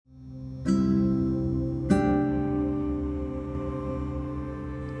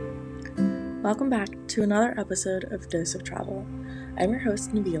Welcome back to another episode of Dose of Travel. I'm your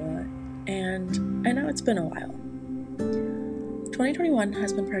host, Nabila, and I know it's been a while. 2021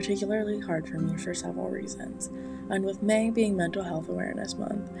 has been particularly hard for me for several reasons, and with May being Mental Health Awareness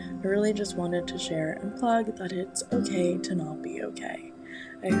Month, I really just wanted to share and plug that it's okay to not be okay.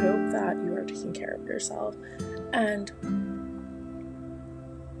 I hope that you are taking care of yourself, and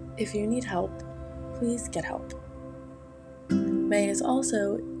if you need help, please get help. May is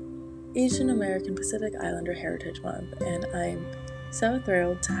also Asian American Pacific Islander Heritage Month, and I'm so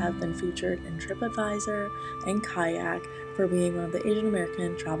thrilled to have been featured in TripAdvisor and Kayak for being one of the Asian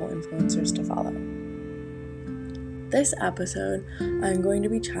American travel influencers to follow. This episode, I'm going to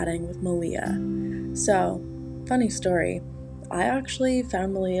be chatting with Malia. So, funny story, I actually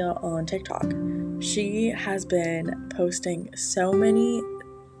found Malia on TikTok. She has been posting so many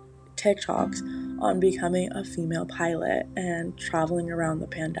TikToks on becoming a female pilot and traveling around the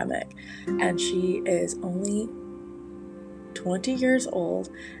pandemic. And she is only 20 years old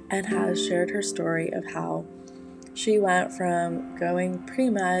and has shared her story of how she went from going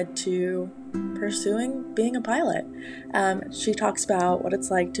pre-med to pursuing being a pilot. She talks about what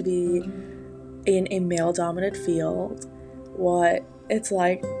it's like to be in a male-dominated field, what it's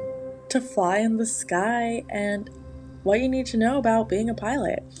like to fly in the sky, and what you need to know about being a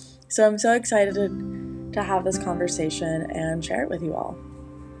pilot. So I'm so excited to have this conversation and share it with you all.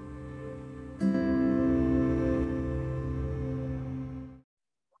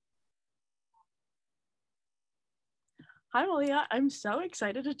 Hi, Malia. I'm so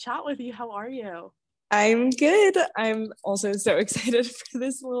excited to chat with you. How are you? I'm good. I'm also so excited for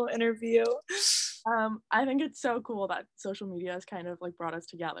this little interview. I think it's so cool that social media has kind of like brought us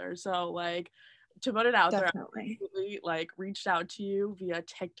together. So like to put it out Definitely. there, I really like reached out to you via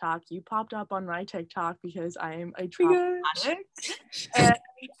TikTok. You popped up on my TikTok because I'm a travel addict. And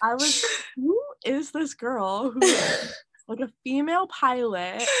I was, who is this girl who is like a female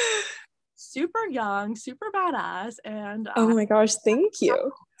pilot, super young, super badass, and Oh my gosh, thank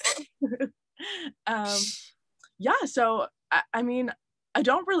you. Yeah, so I mean, I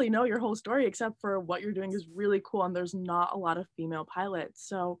don't really know your whole story except for what you're doing is really cool and there's not a lot of female pilots.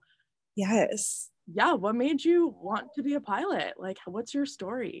 So Yes. yeah, what made you want to be a pilot? Like, what's your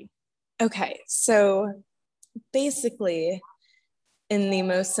story? Okay, so basically, in the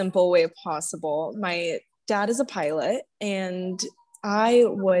most simple way possible, my dad is a pilot, and I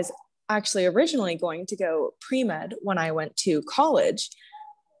was actually originally going to go pre-med when I went to college.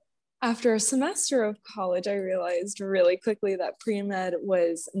 After a semester of college, I realized really quickly that pre-med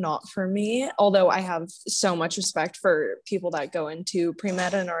was not for me, although I have so much respect for people that go into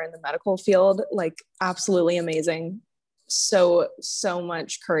pre-med and are in the medical field, like absolutely amazing. So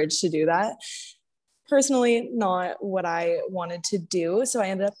much courage to do that. Personally, not what I wanted to do. So I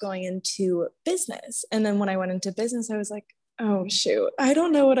ended up going into business. And then when I went into business, I was like, oh shoot, I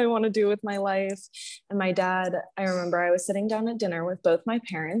don't know what I want to do with my life. And my dad, I remember I was sitting down at dinner with both my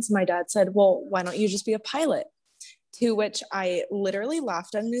parents. My dad said, well, why don't you just be a pilot? To which I literally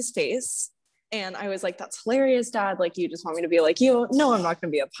laughed in his face. And I was like, that's hilarious, Dad. Like, you just want me to be like you? No, I'm not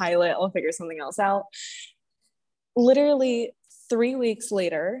going to be a pilot. I'll figure something else out. Literally 3 weeks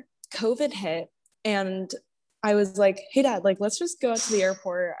later, COVID hit. And I was like, hey dad, like, let's just go out to the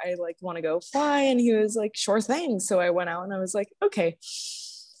airport. I like want to go fly. And he was like, sure thing. So I went out and I was like, okay,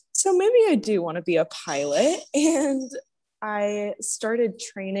 so maybe I do want to be a pilot. And I started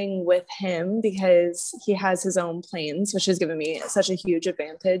training with him because he has his own planes, which has given me such a huge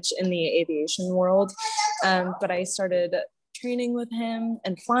advantage in the aviation world. But I started training with him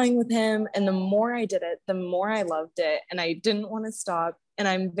and flying with him. And the more I did it, the more I loved it. And I didn't want to stop. And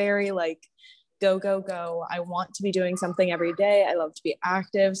I'm very like, go, go, go. I want to be doing something every day. I love to be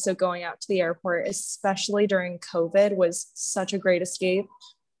active. So going out to the airport, especially during COVID, was such a great escape.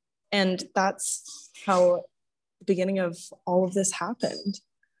 And that's how the beginning of all of this happened.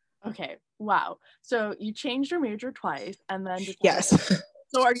 Okay, wow. So you changed your major twice and then decided, yes.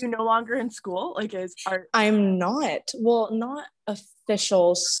 So are you no longer in school? Like I'm not. Well, not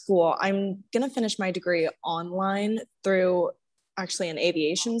official school. I'm going to finish my degree online through actually an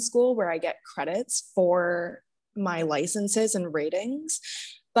aviation school where I get credits for my licenses and ratings.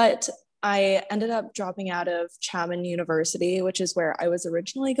 But I ended up dropping out of Chapman University, which is where I was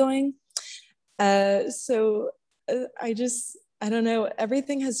originally going. I don't know.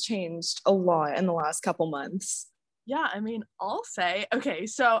 Everything has changed a lot in the last couple months. Yeah, I mean, I'll say, okay,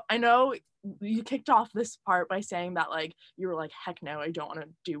 so I know you kicked off this part by saying that like you were like, heck no, I don't want to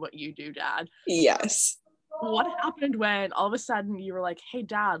do what you do, Dad. Yes. What happened when all of a sudden you were like, hey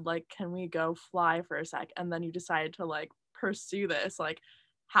Dad, like can we go fly for a sec? And then you decided to like pursue this. Like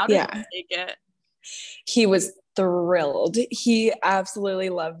How did he take it? He was thrilled. He absolutely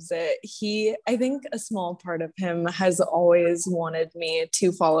loves it. I think a small part of him has always wanted me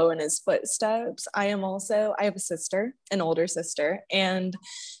to follow in his footsteps. I have a sister, an older sister, and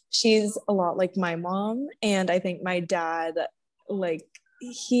she's a lot like my mom. And I think my dad, like,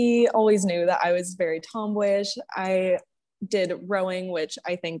 he always knew that I was very tomboyish. I did rowing, which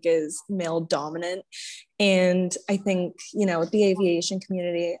I think is male dominant. And I think, the aviation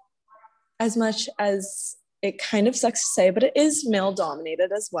community, as much as it kind of sucks to say, but it is male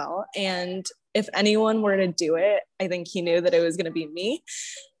dominated as well. And if anyone were to do it, I think he knew that it was going to be me.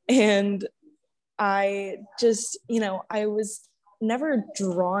 And I just, I was never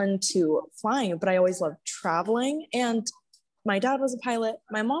drawn to flying, but I always loved traveling. And my dad was a pilot.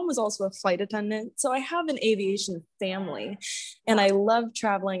 My mom was also a flight attendant. So I have an aviation family and I love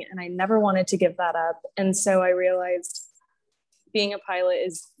traveling and I never wanted to give that up. And so I realized being a pilot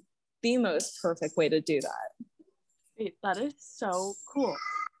is the most perfect way to do that. That is so cool.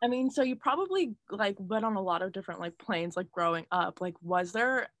 I mean, so you probably like went on a lot of different like planes like growing up. Like, was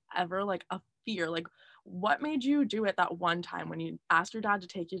there ever like a fear? Like, what made you do it that one time when you asked your dad to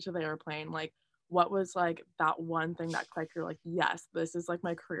take you to the airplane? Like, what was like that one thing that clicked? You're like, yes, this is like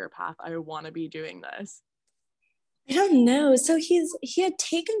my career path. I want to be doing this. I don't know. So he had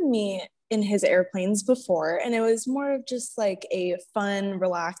taken me in his airplanes before, and it was more of just like a fun,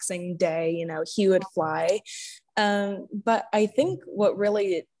 relaxing day. He would fly. But I think what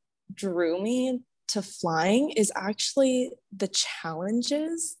really drew me to flying is actually the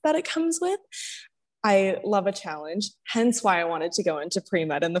challenges that it comes with. I love a challenge, hence why I wanted to go into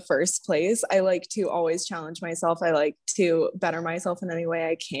pre-med in the first place. I like to always challenge myself. I like to better myself in any way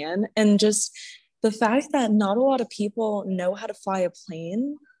I can. And just the fact that not a lot of people know how to fly a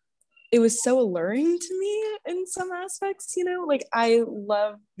plane, it was so alluring to me in some aspects, like I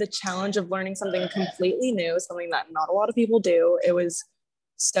love the challenge of learning something completely new, something that not a lot of people do. It was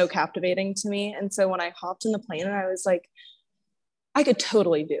so captivating to me. And so when I hopped in the plane, I was like, I could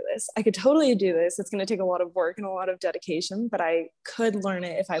totally do this. It's going to take a lot of work and a lot of dedication, but I could learn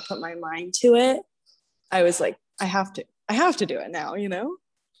it if I put my mind to it. I was like, I have to do it now,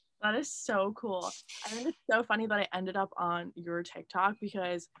 That is so cool. I think it's so funny that I ended up on your TikTok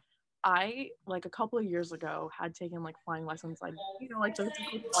because I, like a couple of years ago, had taken like flying lessons, like, like those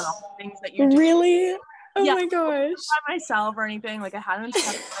one-off things that you do. Really? Oh my gosh. Not by myself or anything. Like I had an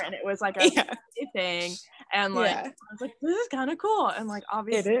instructor and it was like a thing. And like I was like, this is kind of cool. And like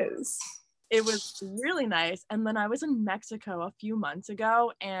obviously it is. It was really nice. And then I was in Mexico a few months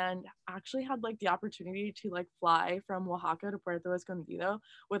ago and actually had like the opportunity to like fly from Oaxaca to Puerto Escondido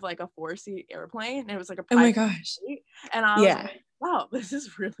with like a 4-seat airplane. And it was like a oh my gosh. Seat. And I was like, wow, this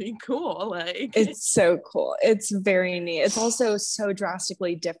is really cool. Like it's so cool. It's very neat. It's also so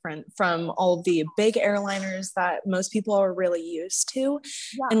drastically different from all the big airliners that most people are really used to.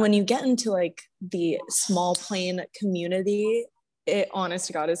 Yeah. And when you get into like the small plane community, it, honest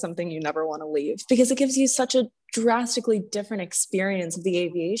to God, is something you never want to leave because it gives you such a drastically different experience of the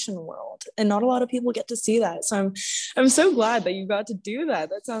aviation world, and not a lot of people get to see that. So I'm so glad that you got to do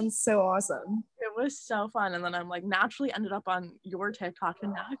that. That sounds so awesome. It was so fun. And then I'm like naturally ended up on your TikTok,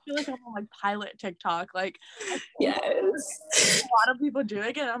 and now I feel like I'm on like pilot TikTok. Like yes, a lot of people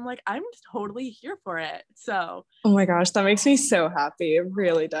doing it. I'm like, I'm totally here for it. So oh my gosh, that makes me so happy. It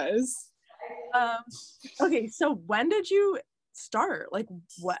really does. Okay, so when did you start? Like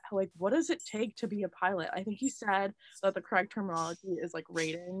what does it take to be a pilot? I think you said that the correct terminology is like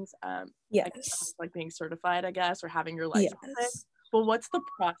ratings. Yes. Like being certified, I guess, or having your license. Yes. But what's the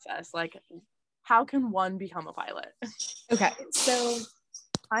process? Like how can one become a pilot? Okay, so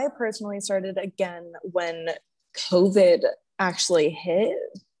I personally started again when COVID actually hit.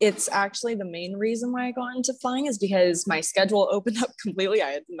 It's actually the main reason why I got into flying is because my schedule opened up completely. I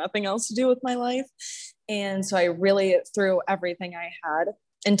had nothing else to do with my life. And so I really threw everything I had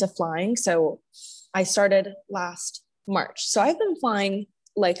into flying. So I started last March. So I've been flying,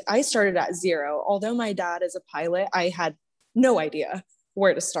 like I started at zero. Although my dad is a pilot, I had no idea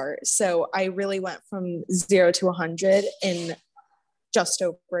where to start. So I really went from 0 to 100 in just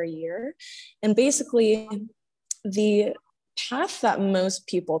over a year. And basically the path that most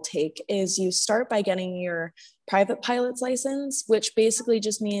people take is you start by getting your private pilot's license, which basically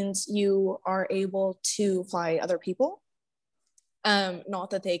just means you are able to fly other people. Not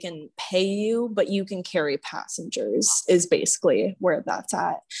that they can pay you, but you can carry passengers is basically where that's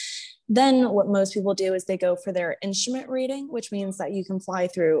at. Then what most people do is they go for their instrument rating, which means that you can fly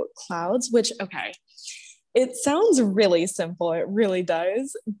through clouds, which, okay, it sounds really simple. It really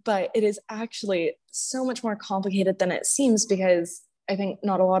does, but it is actually so much more complicated than it seems because I think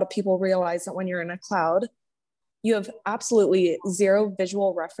not a lot of people realize that when you're in a cloud, you have absolutely zero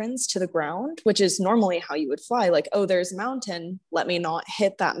visual reference to the ground, which is normally how you would fly. Like, oh, there's a mountain, let me not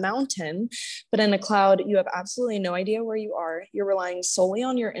hit that mountain. But in a cloud, you have absolutely no idea where you are. You're relying solely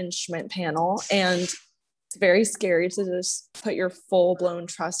on your instrument panel. And it's very scary to just put your full blown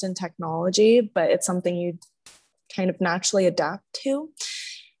trust in technology, but it's something you kind of naturally adapt to.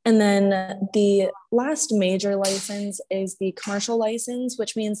 And then the last major license is the commercial license,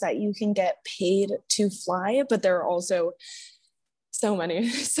 which means that you can get paid to fly, but there are also so many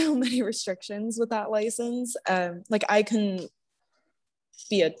restrictions with that license. Like I couldn't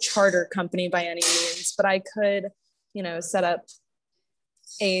be a charter company by any means, but I could, set up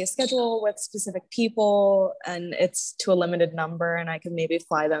a schedule with specific people and it's to a limited number, and I could maybe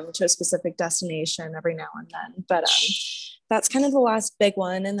fly them to a specific destination every now and then. But that's kind of the last big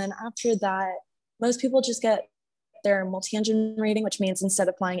one. And then after that, most people just get their multi-engine rating, which means instead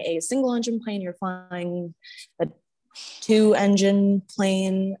of flying a single engine plane, you're flying a 2-engine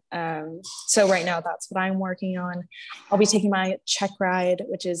plane. So right now that's what I'm working on. I'll be taking my check ride,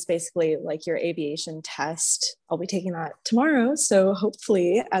 which is basically like your aviation test. I'll be taking that tomorrow. So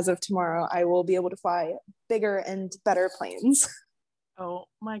hopefully as of tomorrow, I will be able to fly bigger and better planes. Oh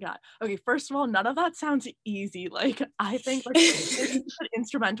my God. Okay, first of all, none of that sounds easy. Like, I think like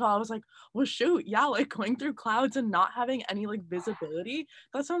instrumental, I was like, well, shoot, yeah, like going through clouds and not having any like visibility,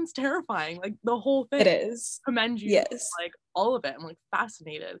 that sounds terrifying. Like the whole thing. It is. Commend you. Yes. Like all of it. I'm like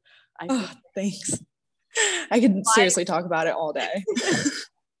fascinated. Thanks. I could seriously talk about it all day.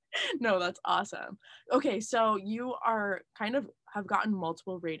 No, that's awesome. Okay, so you are kind of have gotten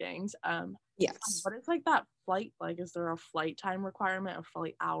multiple ratings. Yes. What is like that flight like? Is there a flight time requirement of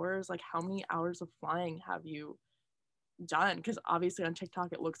flight hours? Like how many hours of flying have you done? Because obviously on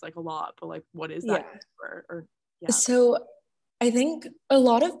TikTok it looks like a lot, but like what is that for? So I think a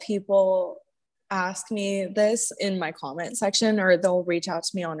lot of people ask me this in my comment section, or they'll reach out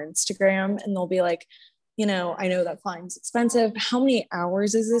to me on Instagram and they'll be like, I know that flying's expensive. How many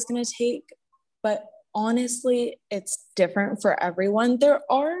hours is this going to take? But honestly, it's different for everyone. There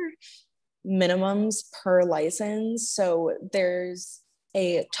are minimums per license. So there's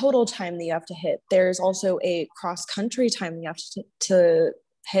a total time that you have to hit. There's also a cross country time you have to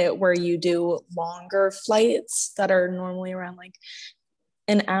hit, where you do longer flights that are normally around like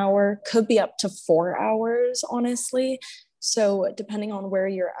an hour, could be up to 4 hours, honestly. So depending on where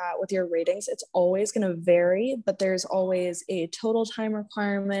you're at with your ratings, it's always going to vary, but there's always a total time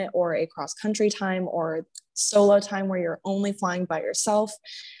requirement or a cross country time or solo time where you're only flying by yourself.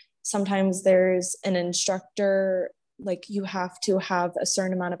 Sometimes there's an instructor, like you have to have a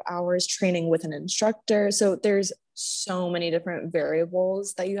certain amount of hours training with an instructor. So there's so many different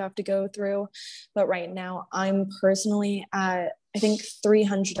variables that you have to go through. But right now I'm personally at, I think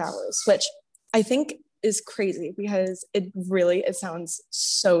 300 hours, which I think is crazy because it sounds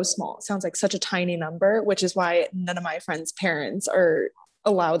so small. It sounds like such a tiny number, which is why none of my friends' parents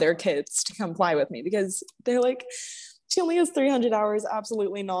allow their kids to come fly with me, because they're like, she only has 300 hours.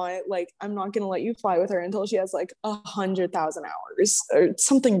 Absolutely not. Like, I'm not going to let you fly with her until she has like 100,000 hours or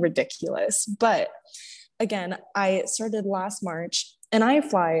something ridiculous. But again, I started last March and I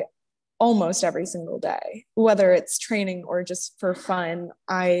fly almost every single day, whether it's training or just for fun.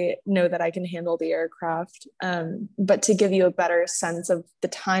 I know that I can handle the aircraft. But to give you a better sense of the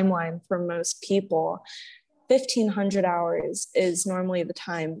timeline for most people, 1,500 hours is normally the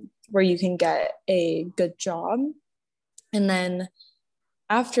time where you can get a good job. And then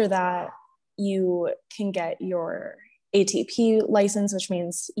after that, you can get your ATP license, which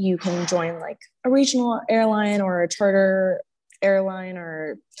means you can join like a regional airline or a charter airline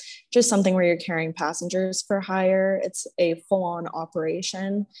or just something where you're carrying passengers for hire. It's a full-on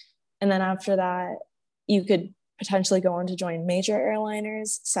operation. And then after that, you could potentially go on to join major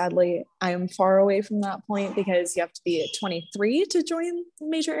airliners. Sadly, I am far away from that point because you have to be 23 to join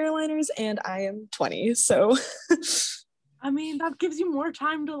major airliners, and I am 20. So I mean, that gives you more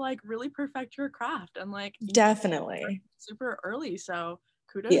time to like really perfect your craft, and like definitely super early. So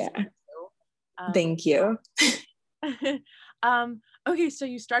kudos. Yeah. Thank you. Okay, so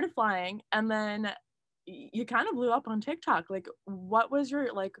you started flying and then you kind of blew up on TikTok. Like, what was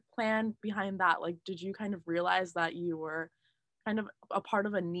your like plan behind that? Like, did you kind of realize that you were kind of a part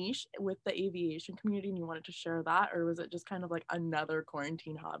of a niche with the aviation community and you wanted to share that, or was it just kind of like another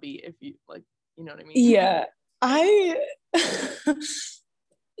quarantine hobby, if you like, you know what I mean? Yeah,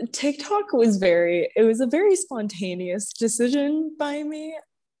 TikTok was a very spontaneous decision by me.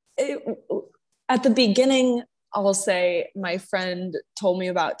 At the beginning, I'll say my friend told me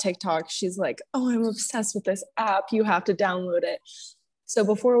about TikTok. She's like, oh, I'm obsessed with this app. You have to download it. So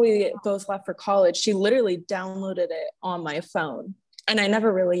before we both left for college, she literally downloaded it on my phone. And I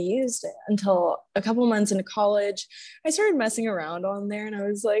never really used it until a couple months into college. I started messing around on there and I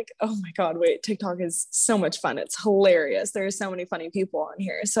was like, oh my God, wait, TikTok is so much fun. It's hilarious. There are so many funny people on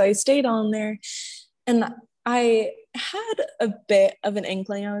here. So I stayed on there and I had a bit of an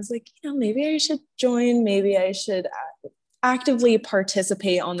inkling. I was like, maybe I should join. Maybe I should actively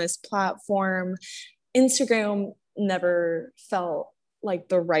participate on this platform. Instagram never felt like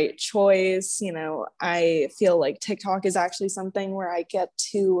the right choice. I feel like TikTok is actually something where I get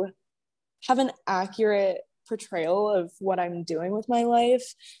to have an accurate portrayal of what I'm doing with my life.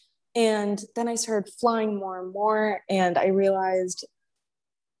 And then I started flying more and more, and I realized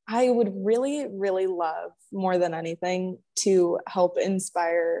I would really, really love more than anything to help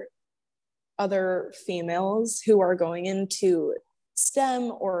inspire other females who are going into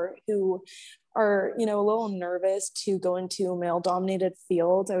STEM or who are, a little nervous to go into male dominated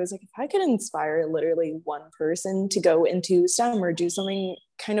fields. I was like, if I could inspire literally one person to go into STEM or do something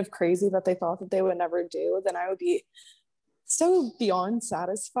kind of crazy that they thought that they would never do, then I would be so beyond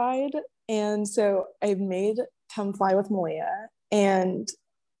satisfied. And so I made Come Fly with Malia, and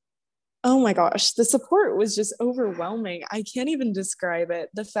oh my gosh, the support was just overwhelming. I can't even describe it.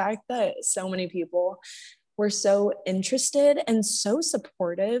 The fact that so many people were so interested and so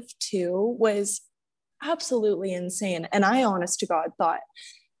supportive too was absolutely insane. And I, honest to God, thought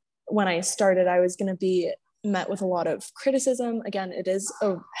when I started, I was going to be met with a lot of criticism. Again, it is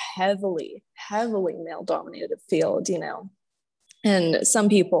a heavily, heavily male dominated field, and some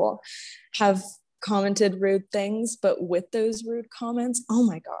people have commented rude things, but with those rude comments, oh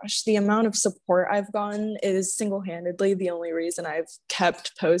my gosh, the amount of support I've gotten is single-handedly the only reason I've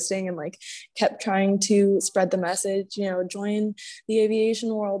kept posting and kept trying to spread the message, join the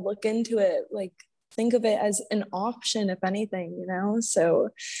aviation world, look into it, think of it as an option, if anything, so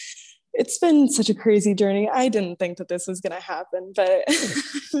it's been such a crazy journey. I didn't think that this was going to happen, but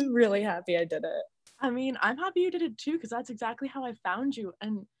I'm really happy I did it. I mean, I'm happy you did it too, because that's exactly how I found you.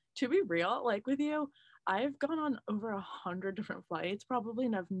 And to be real, with you, I've gone on over 100 different flights probably,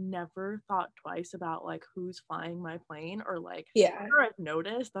 and I've never thought twice about who's flying my plane, or sure, I've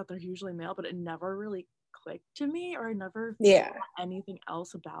noticed that they're usually male, but it never really clicked to me, or I never thought anything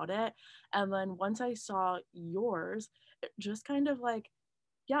else about it. And then once I saw yours, it just kind of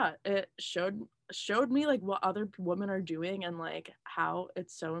it showed me what other women are doing, and how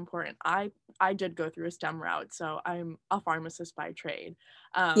it's so important. I did go through a STEM route, so I'm a pharmacist by trade.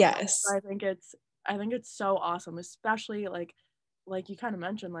 Yes. I think it's so awesome, especially like you kind of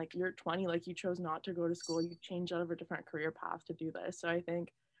mentioned, you're 20, you chose not to go to school, you changed out of a different career path to do this. So I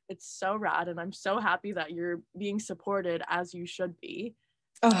think it's so rad, and I'm so happy that you're being supported as you should be.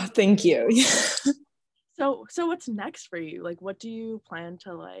 Oh, thank you. So what's next for you? What do you plan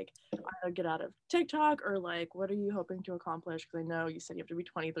to either get out of TikTok, or what are you hoping to accomplish? Because I know you said you have to be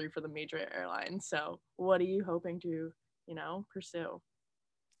 23 for the major airlines. So what are you hoping to, pursue?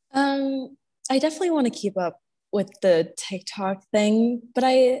 I definitely want to keep up with the TikTok thing, but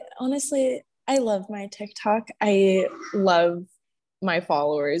I love my TikTok. I love my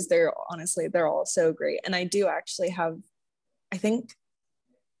followers. They're all so great. And I do actually have, I think,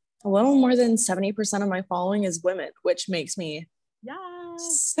 a little more than 70% of my following is women, which makes me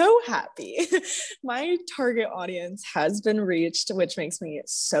so happy. My target audience has been reached, which makes me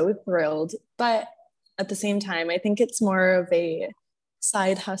so thrilled. But at the same time, I think it's more of a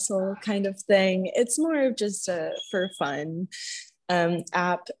side hustle kind of thing. It's more of just a for fun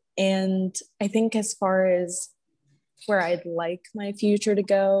app. And I think as far as where I'd like my future to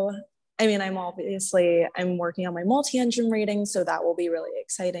go, I mean, I'm working on my multi-engine rating, so that will be really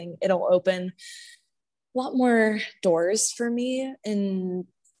exciting. It'll open a lot more doors for me in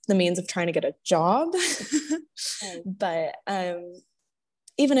the means of trying to get a job. But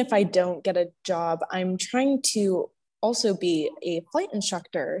even if I don't get a job, I'm trying to also be a flight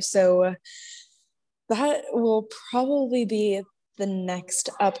instructor. So that will probably be the next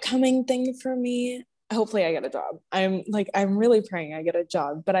upcoming thing for me. Hopefully I get a job. I'm really praying I get a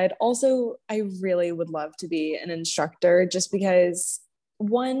job, but I really would love to be an instructor, just because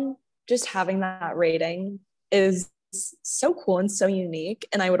one, just having that rating is so cool and so unique.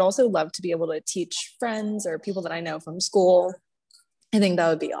 And I would also love to be able to teach friends or people that I know from school. I think that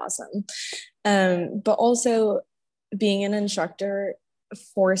would be awesome. But also being an instructor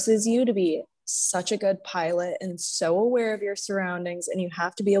forces you to be such a good pilot and so aware of your surroundings, and you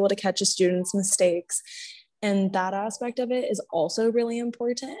have to be able to catch a student's mistakes. And that aspect of it is also really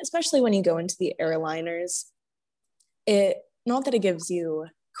important, especially when you go into the airliners. Not that it gives you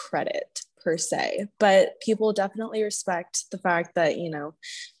credit per se, but people definitely respect the fact that, you know,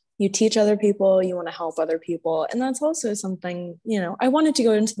 you teach other people, you want to help other people. And that's also something, you know, I wanted to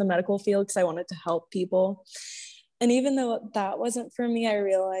go into the medical field because I wanted to help people. And even though that wasn't for me, I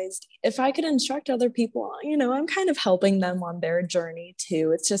realized if I could instruct other people, you know, I'm kind of helping them on their journey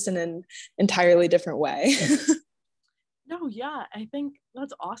too. It's just in an entirely different way. No, yeah, I think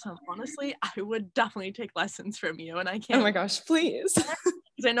that's awesome. Honestly, I would definitely take lessons from you, and I Oh can't my gosh, please.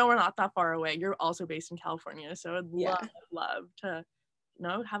 because I know we're not that far away. You're also based in California, so I'd Yeah. love to, you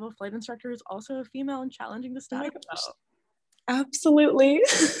know, have a flight instructor who's also a female and challenging the status quo. Absolutely.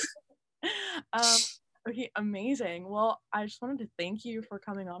 Okay, amazing. Well, I just wanted to thank you for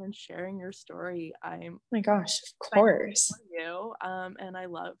coming on and sharing your story. I'm Oh my gosh, of excited course. for you. And I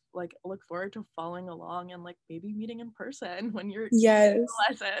look forward to following along and like maybe meeting in person when you're Yes.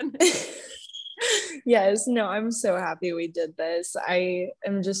 lesson. Yes, no, I'm so happy we did this. I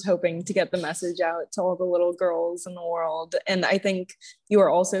am just hoping to get the message out to all the little girls in the world. And I think you are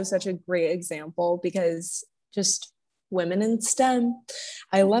also such a great example because just women in STEM,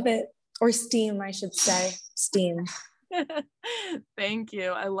 I love it. Or STEAM, I should say. STEAM. Thank you.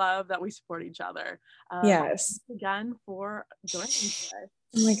 I love that we support each other. Yes. Thanks again for joining me today.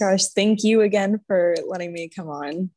 Oh my gosh, thank you again for letting me come on.